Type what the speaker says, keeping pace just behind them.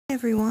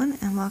Everyone,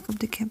 and welcome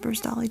to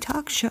Kimber's Dolly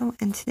Talk Show,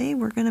 and today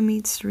we're going to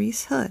meet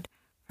Cerise Hood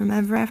from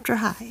Ever After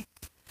High.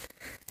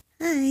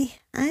 Hi,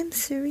 I'm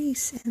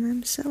Cerise, and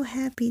I'm so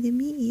happy to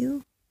meet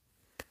you.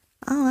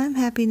 Oh, I'm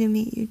happy to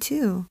meet you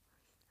too.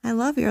 I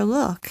love your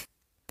look.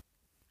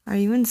 Are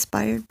you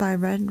inspired by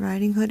Red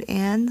Riding Hood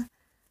and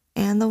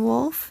the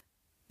wolf?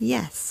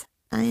 Yes,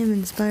 I am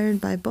inspired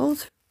by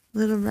both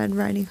Little Red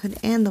Riding Hood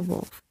and the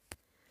wolf.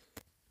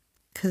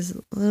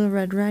 Because Little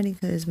Red Riding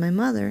Hood is my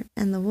mother,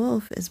 and the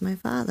wolf is my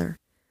father.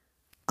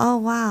 Oh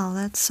wow,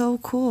 that's so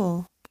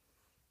cool.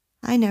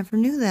 I never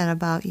knew that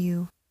about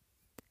you.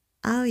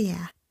 Oh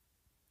yeah,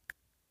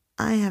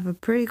 I have a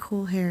pretty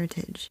cool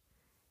heritage.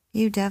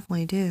 You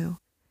definitely do.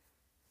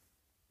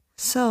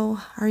 So,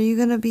 are you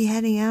going to be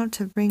heading out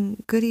to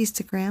bring goodies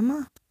to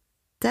Grandma?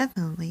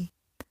 Definitely.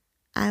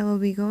 I will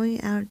be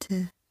going out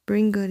to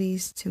bring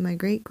goodies to my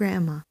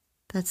great-grandma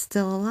that's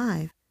still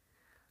alive.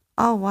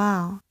 Oh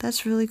wow,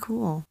 that's really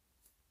cool.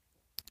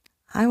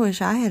 I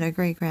wish I had a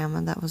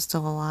great-grandma that was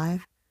still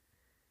alive.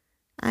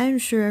 I'm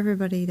sure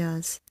everybody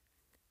does.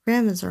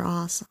 Grandmas are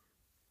awesome.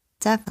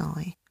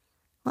 Definitely.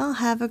 Well,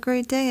 have a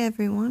great day,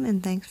 everyone,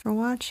 and thanks for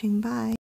watching. Bye.